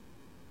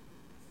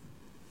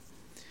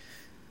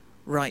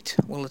Right,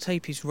 well the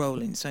tape is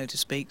rolling, so to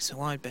speak,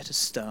 so I'd better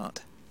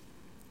start.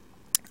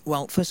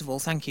 Well, first of all,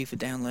 thank you for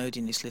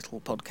downloading this little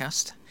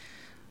podcast.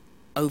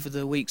 Over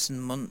the weeks and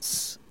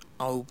months,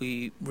 I'll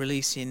be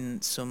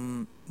releasing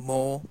some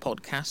more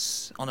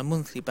podcasts on a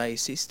monthly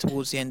basis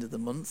towards the end of the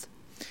month.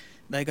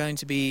 They're going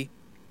to be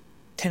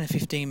 10 or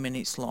 15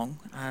 minutes long,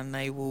 and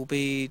they will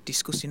be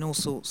discussing all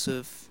sorts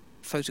of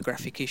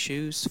photographic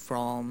issues,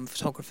 from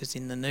photographers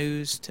in the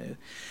news to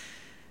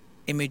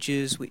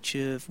images which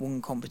have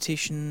won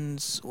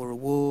competitions or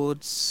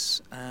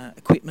awards,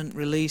 equipment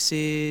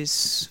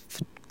releases,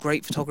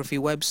 great photography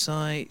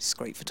websites,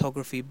 great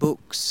photography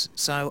books.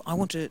 So I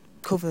want to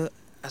cover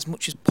as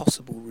much as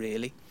possible,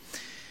 really.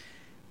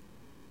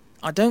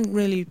 I don't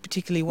really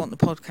particularly want the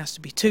podcast to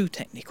be too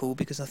technical,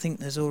 because I think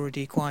there's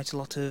already quite a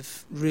lot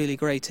of really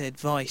great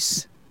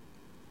advice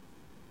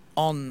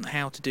on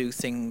how to do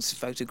things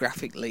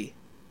photographically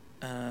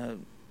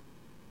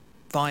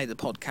via the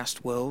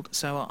podcast world,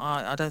 so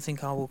I don't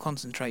think I will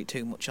concentrate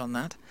too much on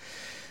that.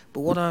 But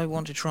what I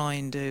want to try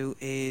and do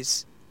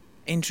is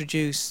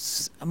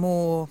introduce a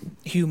more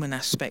human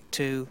aspect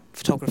to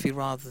photography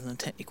rather than the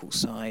technical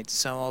side,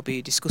 so I'll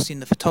be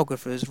discussing the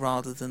photographers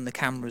rather than the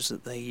cameras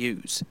that they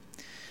use.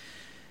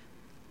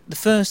 The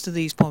first of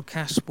these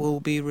podcasts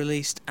will be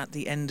released at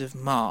the end of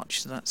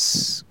March, so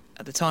that's,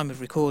 at the time of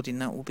recording,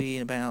 that will be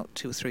in about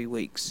 2 or 3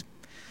 weeks.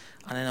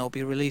 And then I'll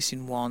be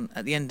releasing one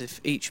at the end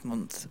of each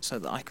month, so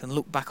that I can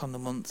look back on the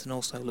month and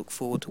also look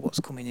forward to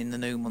what's coming in the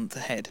new month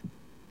ahead.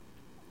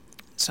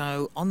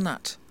 So on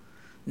that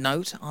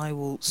note, I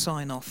will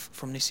sign off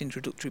from this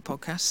introductory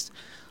podcast.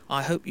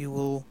 I hope you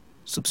will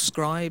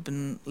subscribe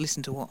and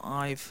listen to what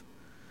I've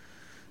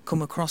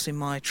come across in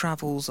my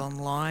travels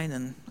online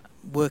and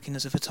working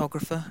as a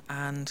photographer,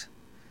 and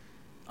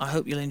I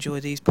hope you'll enjoy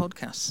these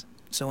podcasts.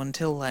 So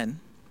until then,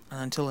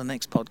 and until the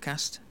next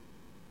podcast,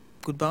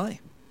 goodbye.